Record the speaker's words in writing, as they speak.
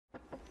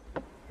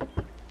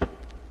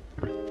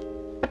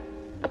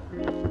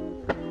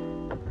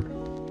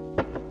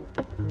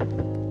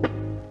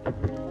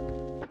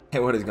Hey,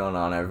 what is going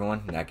on,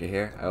 everyone? Naka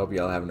here. I hope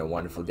you all having a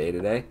wonderful day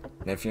today.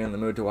 And if you're in the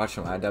mood to watch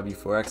some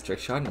IW4X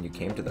Trickshotting, you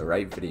came to the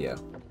right video.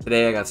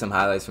 Today I got some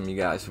highlights from you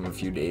guys from a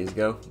few days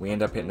ago. We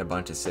end up hitting a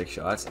bunch of sick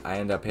shots. I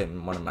end up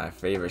hitting one of my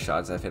favorite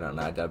shots I've hit on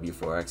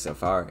IW4X so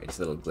far. It's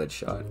a little glitch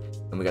shot.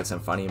 And we got some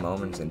funny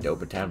moments and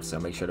dope attempts, so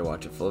make sure to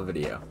watch a full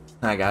video.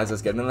 Alright guys,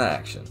 let's get into the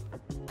action.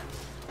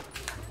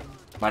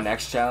 My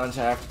next challenge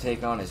I have to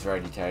take on is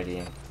righty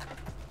tidying.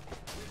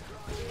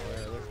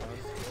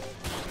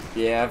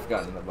 Yeah, I've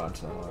gotten a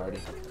bunch of them already.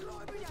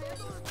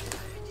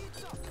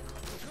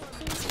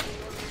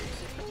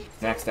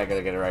 Next, I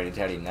gotta get a righty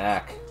tighty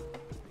knack.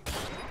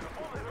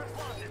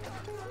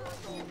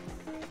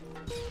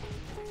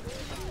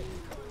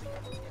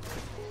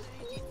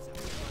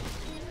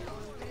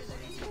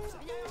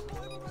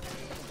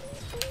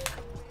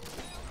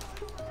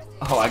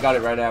 Oh, I got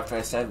it right after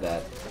I said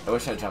that. I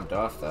wish I jumped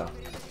off though.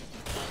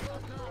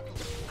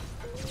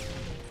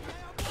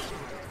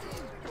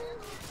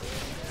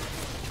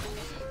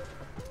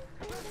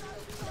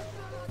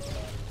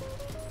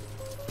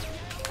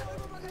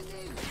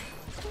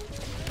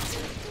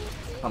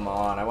 Come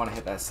on, I want to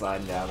hit that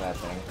sliding down that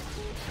thing.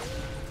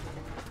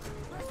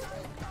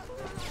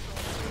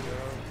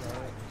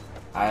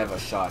 I have a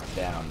shot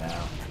down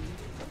now.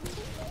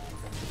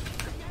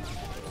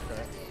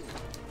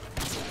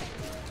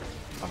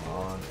 Come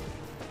on.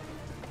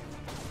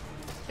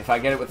 If I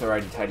get it with the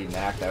righty tighty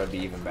knack, that would be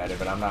even better,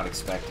 but I'm not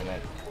expecting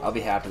it. I'll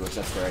be happy with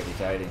just the righty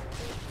tighty.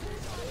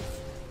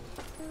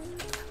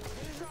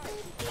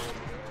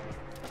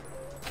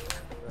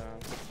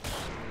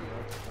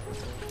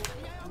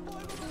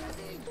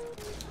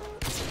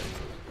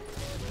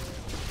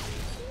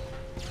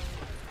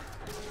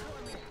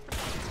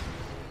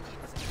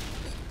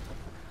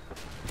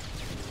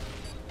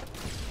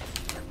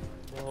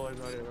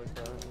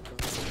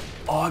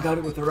 Oh, I got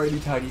it with the righty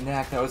tighty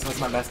knack. That was like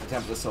my best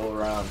attempt this whole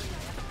round.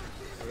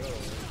 Really?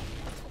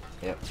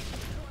 Yep.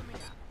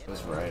 It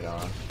was right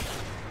on.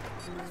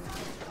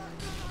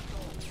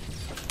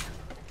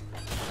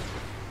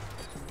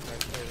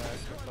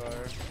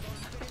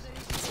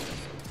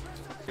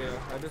 Yeah,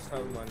 I just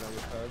have my number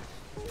pads.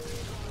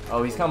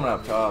 Oh, he's coming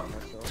up top.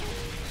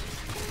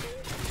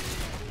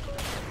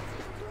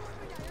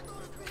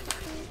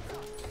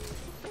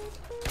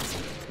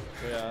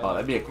 Yeah, Oh,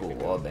 that'd be a cool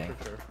wall bang.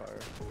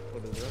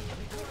 What is it?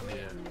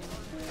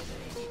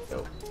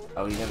 Yo.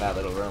 Oh, he's in that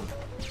little room.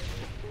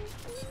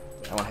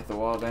 I want to hit the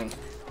wall bang.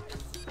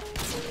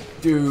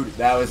 Dude,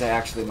 that was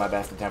actually my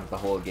best attempt the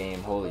whole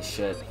game. Holy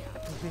shit.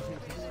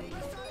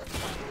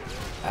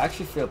 I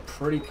actually feel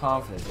pretty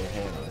confident in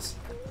hitting this.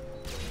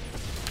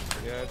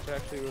 Yeah, it's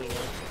actually really nice.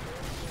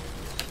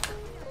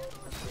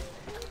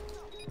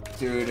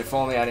 Dude, if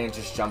only I didn't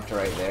just jump to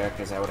right there,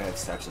 because I would have had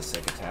such a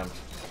sick attempt.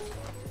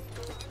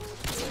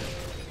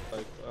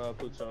 Like,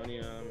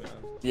 plutonium,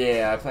 and...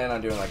 Yeah, I plan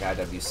on doing like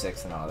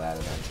IW6 and all that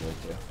eventually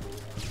too.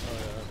 Oh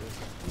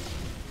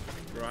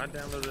yeah, bro, I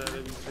downloaded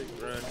IW6,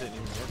 bro, it didn't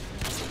even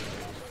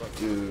work.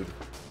 Dude,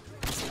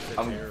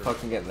 I'm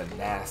fucking getting the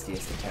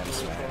nastiest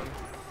attempts, man.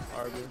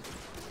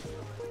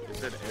 It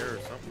said error or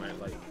something,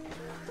 like,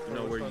 you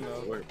know where you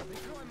work.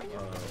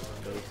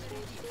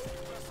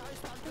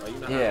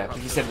 Yeah, but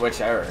he said which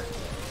error.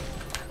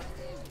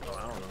 Oh,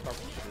 I don't know.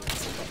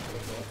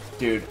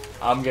 Dude,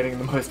 I'm getting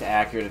the most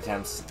accurate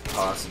attempts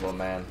possible,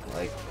 man.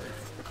 Like,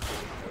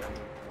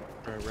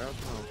 Bro,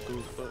 Ralph on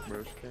cool foot,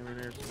 bro. She came in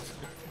here.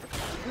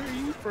 Where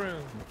are you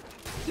from?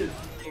 Just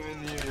came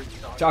in here.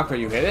 Chakra,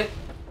 you hit it?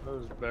 That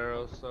was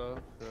barrel stuff,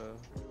 yeah.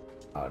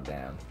 Oh,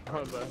 damn.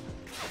 Oh, but...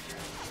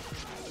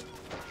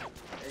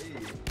 Hey.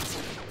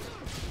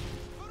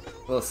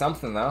 Little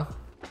something, though.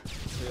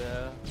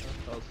 Yeah, that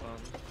felt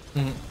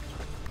something.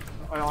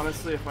 I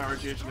honestly, if my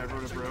RGH never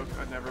would have broke,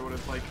 I never would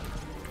have like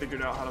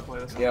figured out how to play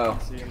this on Yo.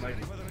 PC and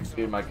like.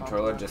 Dude, my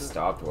controller just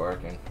stopped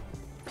working.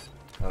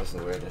 That was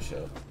the weirdest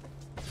shit.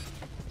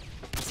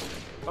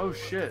 Oh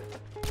shit!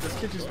 This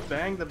kid just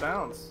banged the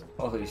bounce.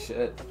 Holy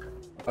shit.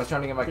 I was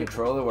trying to get my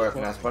controller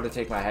working. I was about to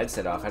take my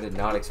headset off. I did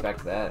not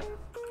expect that.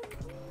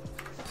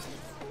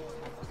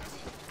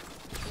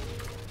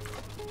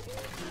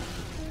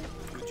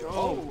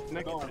 Oh,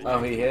 Nick.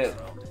 Oh, he hit.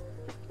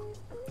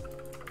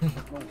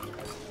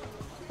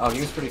 Oh,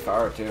 he was pretty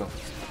far too.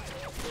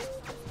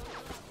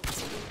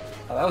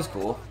 Oh, that was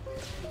cool.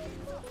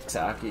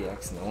 Saki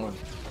X Nolan.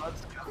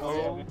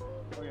 Oh,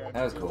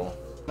 That was cool.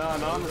 nah,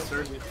 not on the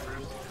surgery.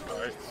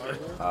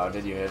 Oh,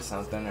 did you hit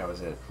something or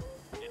was it?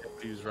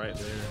 He was right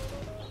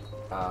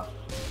there.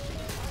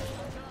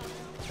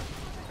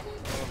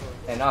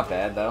 Hey, not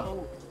bad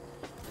though.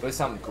 It was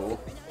something cool.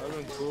 That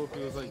would've been cool if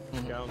he was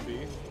like down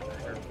B.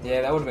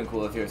 Yeah, that would have been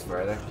cool if he was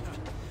further.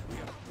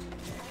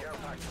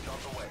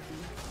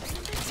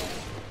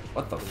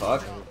 What the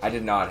fuck? I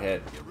did not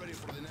hit.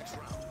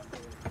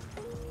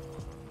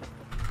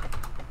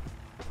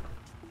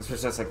 This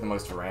was just like the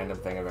most random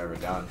thing I've ever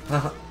done.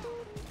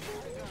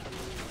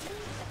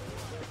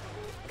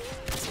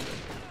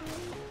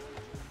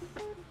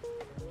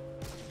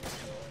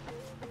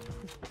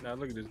 Nah, Nah,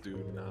 look at this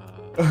dude.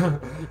 Nah.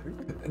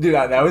 Dude,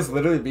 that was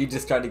literally me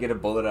just trying to get a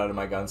bullet out of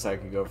my gun so I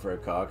could go for a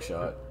cock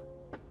shot.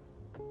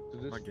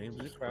 My game's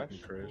just fucking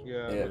crashed.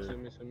 Yeah, Yeah.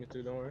 send me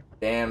too, don't worry.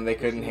 Damn, they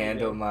couldn't Just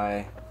handle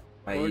my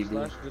Forward EB.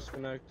 slash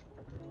disconnect.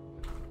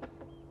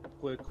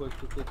 Click.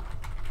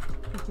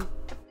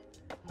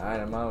 Alright,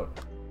 I'm out.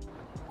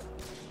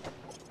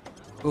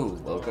 Ooh,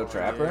 Loco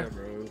Trapper?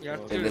 Yeah,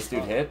 bro. Did this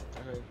dude hit?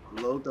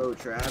 Loco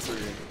Trapper.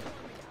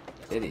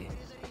 Did he?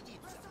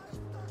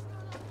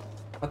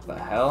 What the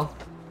hell?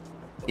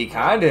 He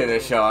kinda hit a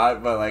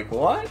shot, but like,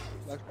 what?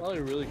 That's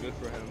probably really good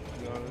for him, to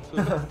be honest.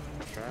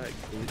 Try it,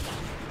 bitch.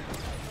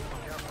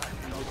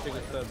 You just take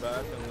a step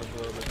back and look a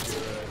little bit to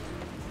your right.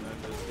 And then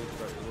just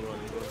start a little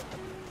angle.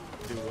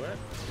 Do what?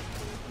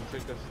 You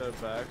take a step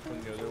back from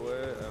the other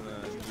way, and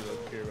then you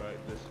look to your right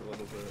just a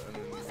little bit, and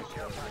then you just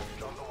start.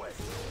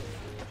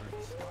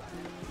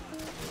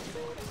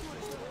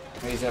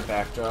 He's that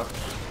backdrop.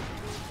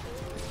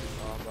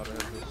 Oh, I'm about to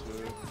hit this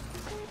move.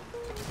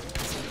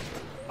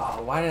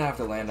 Oh, why did I have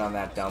to land on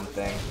that dumb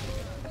thing?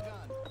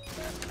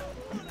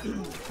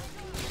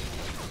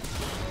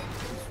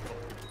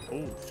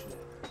 Oh, shit.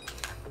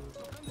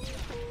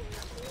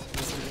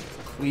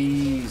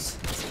 Please.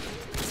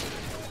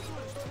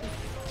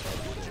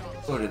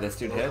 Oh, did this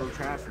dude hit? Loco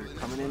Trapper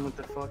coming in with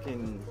the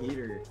fucking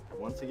heater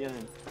once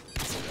again.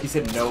 He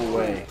said no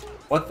way.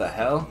 What the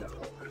hell?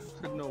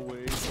 No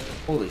way.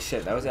 Holy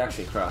shit, that was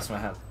actually across my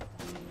head.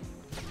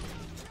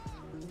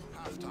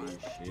 Holy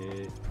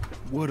shit.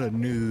 What a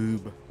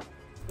noob.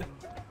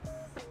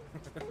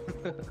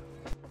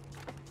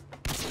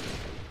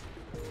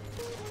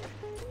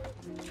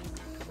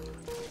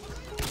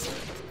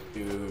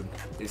 Dude,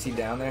 is he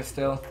down there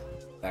still?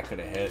 That could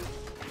have hit.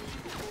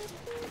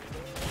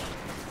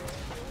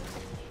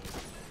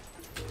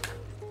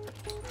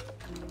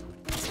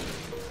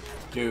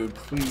 Dude,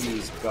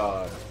 please,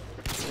 God.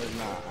 But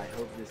nah, I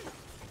hope this.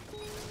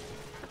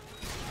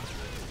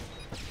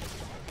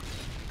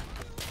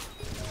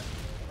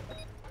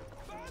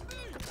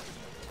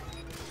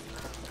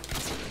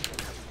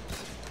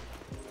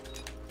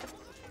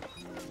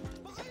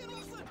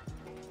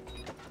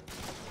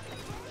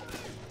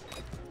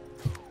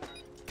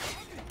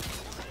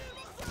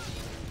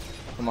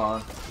 Come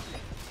on.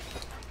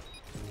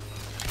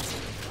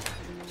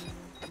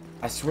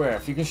 I swear,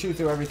 if you can shoot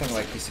through everything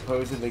like you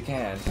supposedly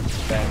can,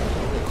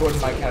 then, according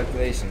to my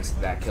calculations,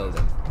 that killed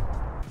him.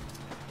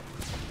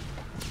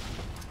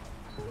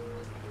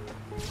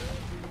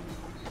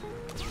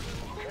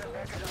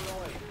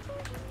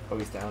 Oh,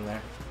 he's down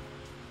there.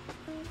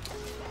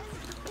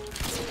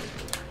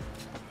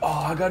 Oh,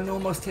 I got an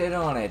almost hit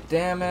on it.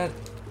 Damn it.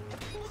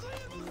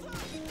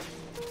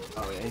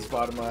 Oh, yeah, he's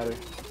bottom ladder.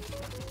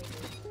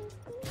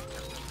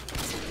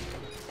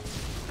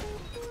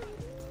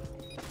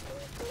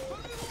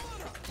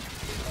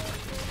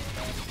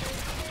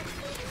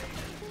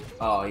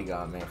 Oh, he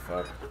got me.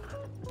 Fuck.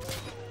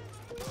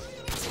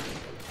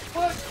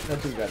 What?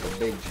 That dude got the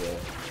big shit.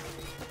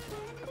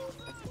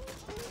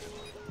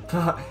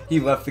 He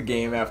left the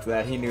game after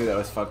that. He knew that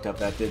was fucked up.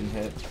 That didn't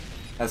hit.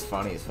 That's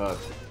funny as fuck.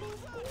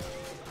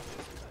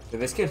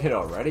 Did this kid hit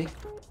already?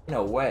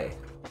 No way.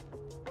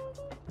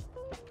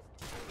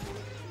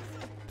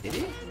 Did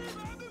he?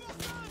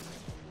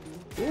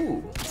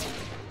 Ooh.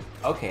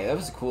 Okay, that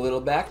was a cool little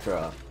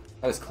backdrop.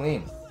 That was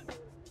clean.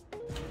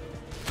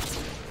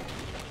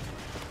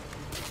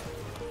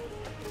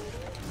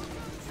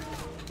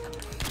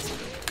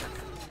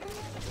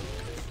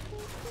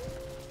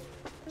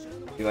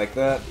 You like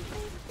that?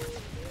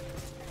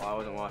 Well, I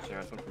wasn't watching. I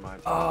was looking for my.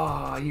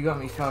 Oh, you got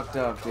me fucked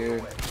up,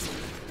 dude.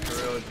 For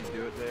real, did you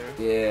do it there?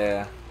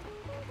 Yeah.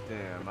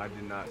 Damn, I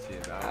did not see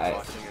it. I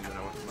was watching and then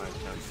I went to my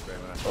account straight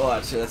when I.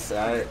 Watch this.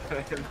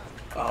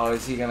 Oh,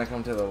 is he gonna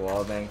come to the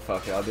wall? Dang,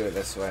 fuck it. I'll do it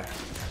this way.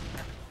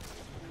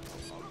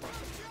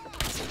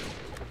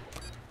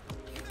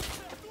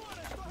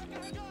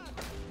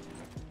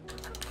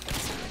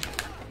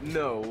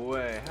 No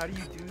way. How do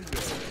you do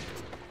that?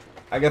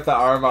 I got the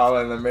arm all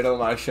in the middle of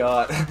my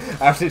shot.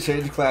 I have to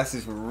change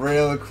classes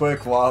real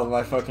quick while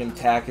my fucking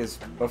tack is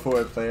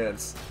before it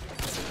lands.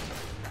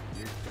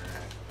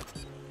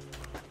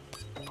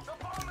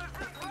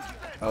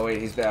 Oh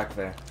wait, he's back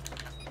there.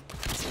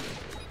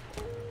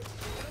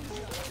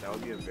 That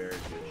would be a very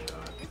good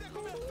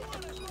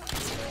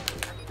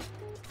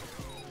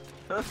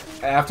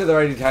shot. After the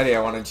righty tighty,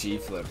 I want a G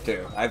flip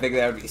too. I think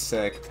that would be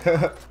sick.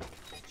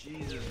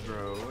 Jesus,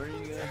 bro. What are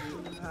you gonna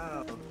do?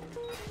 How?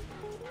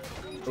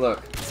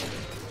 Look.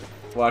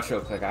 Watch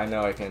real quick. I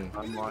know I can.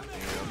 I'm watching it.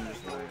 I'm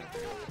just like.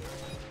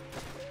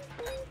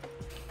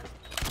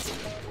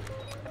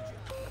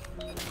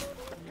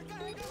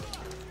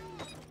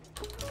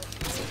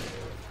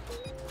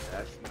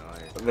 That's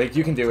nice. Like,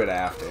 you can do it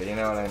after, you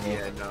know what I mean?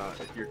 Yeah, no,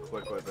 if you're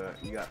quick with it,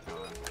 you got time.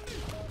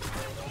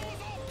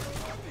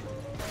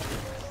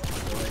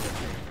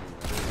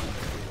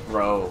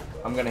 Bro,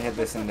 I'm gonna hit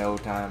this in no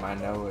time, I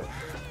know it.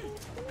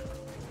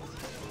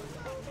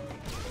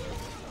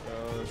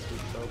 Oh, this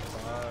is so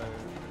fire.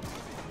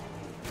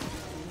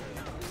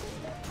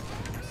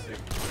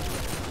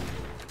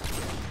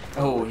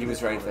 Oh, he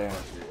was right there.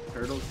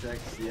 Turtle Sex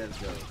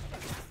CSGO.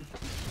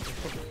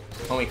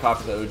 Only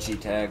cop the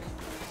OG tag.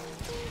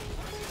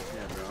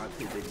 Yeah, bro, I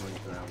paid big money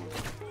for that one.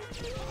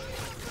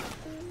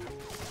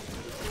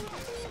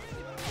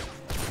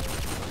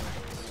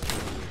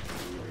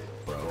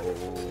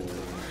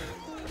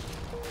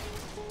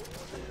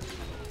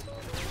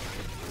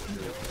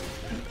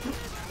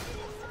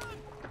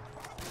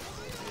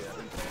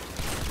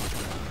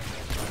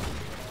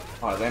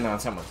 Oh, I landed on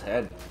someone's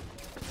head.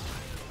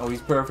 Oh,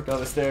 he's perfect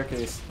on the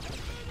staircase.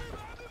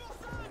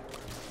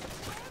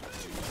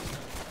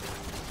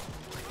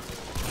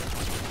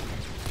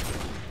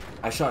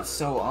 I shot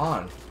so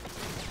on.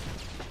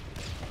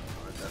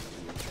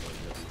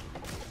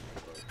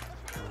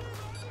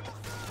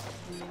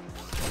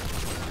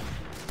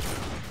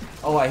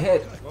 Oh, I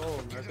hit. Oh,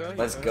 nice guy.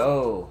 Let's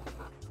go.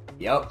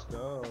 Yup.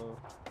 Go.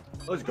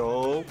 Let's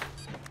go.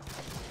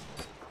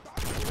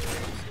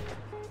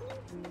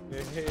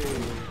 Hey.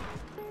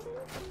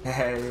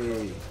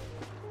 Hey.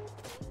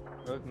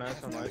 Look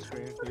nice on my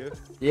screen. You?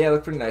 Yeah, it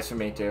looked pretty nice for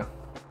me too.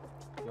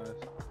 Nice.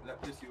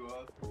 That piss you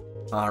off?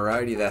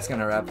 Alrighty, that's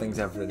gonna wrap things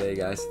up for today,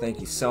 guys. Thank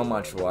you so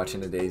much for watching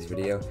today's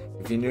video.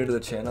 If you're new to the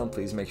channel,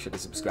 please make sure to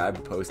subscribe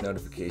and post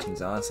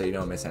notifications on so you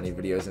don't miss any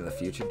videos in the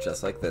future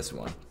just like this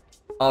one.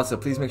 Also,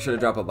 please make sure to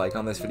drop a like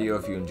on this video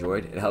if you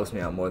enjoyed. It helps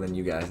me out more than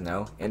you guys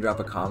know. And drop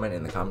a comment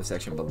in the comment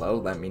section below.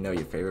 Let me know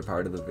your favorite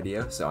part of the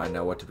video so I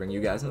know what to bring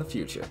you guys in the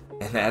future.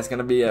 And that's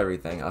gonna be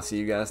everything. I'll see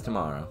you guys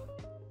tomorrow.